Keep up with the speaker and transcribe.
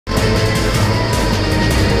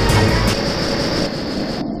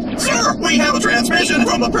We have a transmission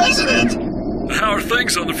from the president! How are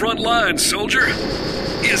things on the front lines, soldier?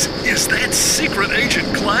 Is that Secret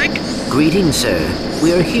Agent Clank? Greetings, sir.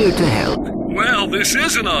 We are here to help. Well, this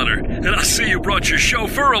is an honor, and I see you brought your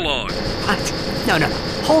chauffeur along. What? No.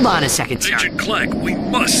 Hold on a second, sir. Agent Clank, we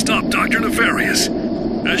must stop Dr. Nefarious.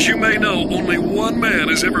 As you may know, only one man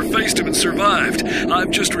has ever faced him and survived.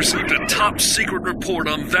 I've just received a top-secret report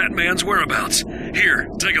on that man's whereabouts. Here,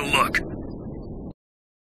 take a look.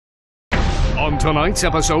 On tonight's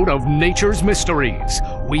episode of Nature's Mysteries,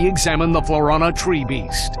 we examine the Florana tree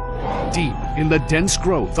beast. Deep in the dense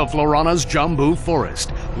growth of Florana's Jambu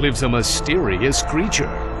forest lives a mysterious creature.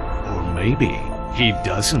 Or maybe he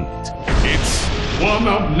doesn't. It's one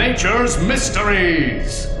of Nature's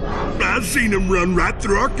Mysteries! I seen him run right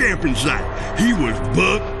through our camping site. He was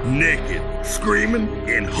buck naked, screaming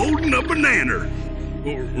and holding a banana.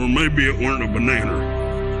 Or maybe it weren't a banana.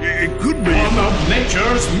 It could be one of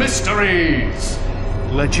Nature's Mysteries!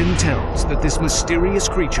 Legend tells that this mysterious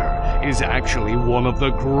creature is actually one of the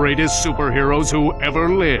greatest superheroes who ever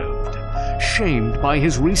lived. Shamed by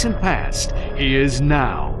his recent past, he is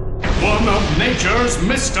now one of Nature's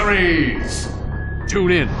Mysteries! Tune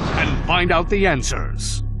in and find out the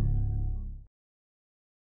answers.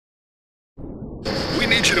 We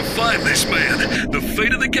need you to find this man. The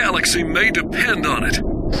fate of the galaxy may depend on it.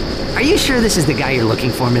 Are you sure this is the guy you're looking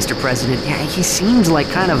for, Mr. President? Yeah, he seems like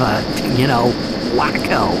kind of a,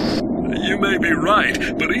 wacko. You may be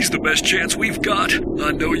right, but he's the best chance we've got.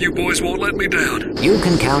 I know you boys won't let me down. You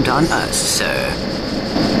can count on us, sir.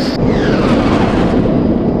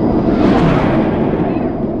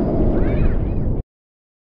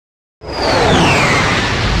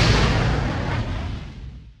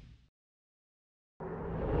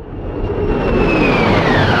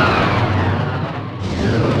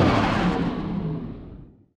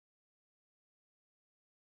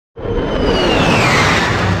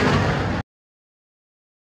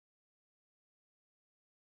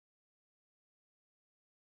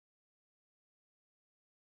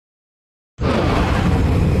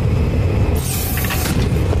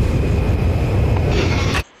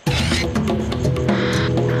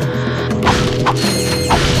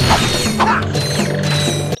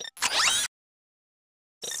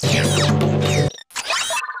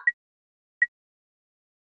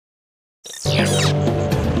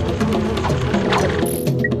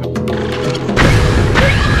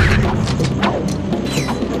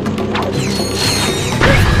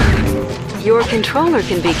 Your controller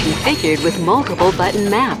can be configured with multiple button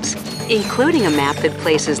maps, including a map that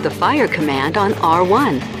places the fire command on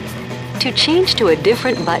R1. To change to a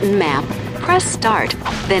different button map, press Start,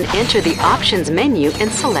 then enter the Options menu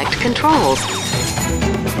and select Controls.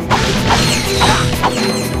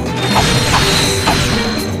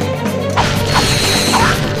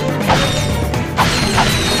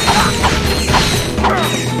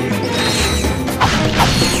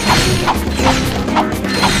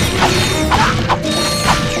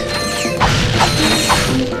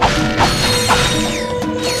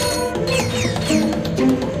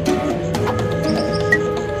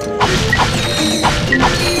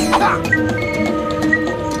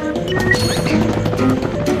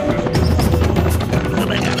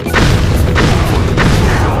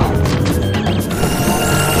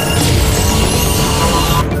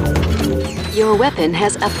 Your weapon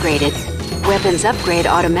has upgraded. Weapons upgrade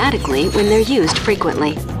automatically when they're used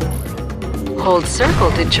frequently. Hold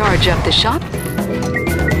circle to charge up the shop.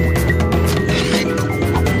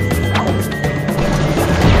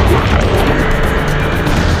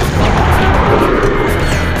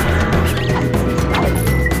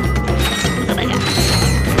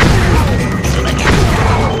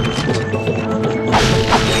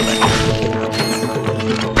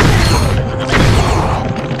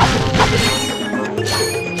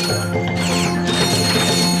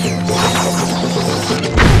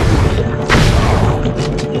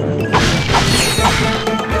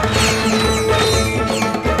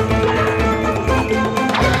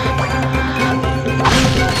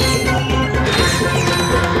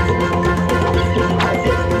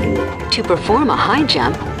 To perform a high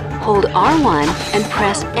jump, hold R1 and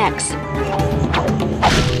press X.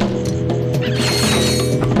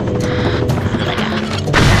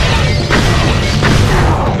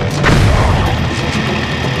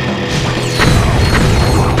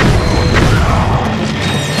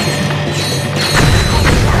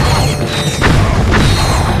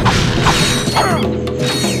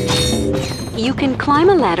 You can climb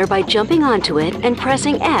a ladder by jumping onto it and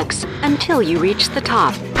pressing X until you reach the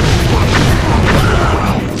top.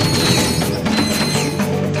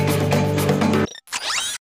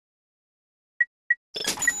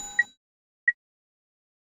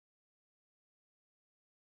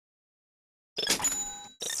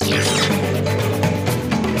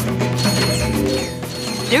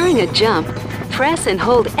 During a jump, press and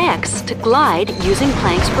hold X to glide using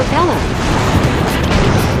Clank's propeller.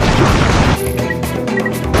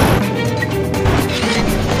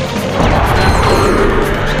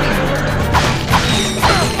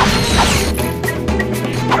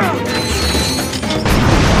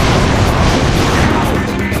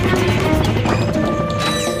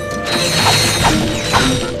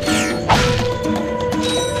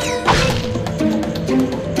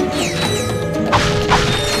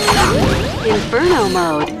 Inferno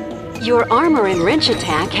mode. Your armor and wrench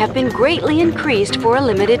attack have been greatly increased for a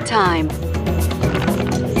limited time.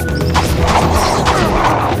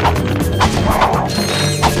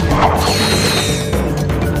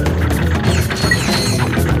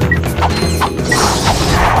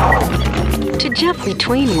 To jump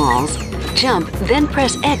between walls, jump, then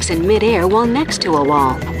press X in midair while next to a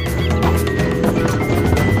wall.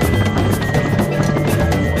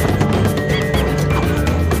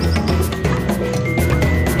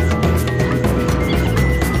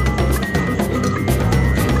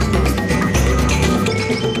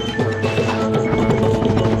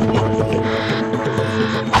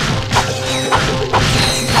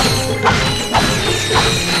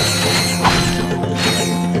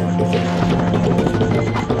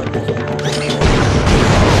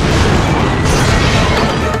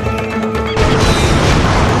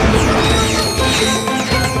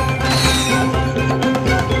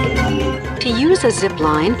 To use a zip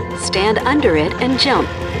line, stand under it and jump.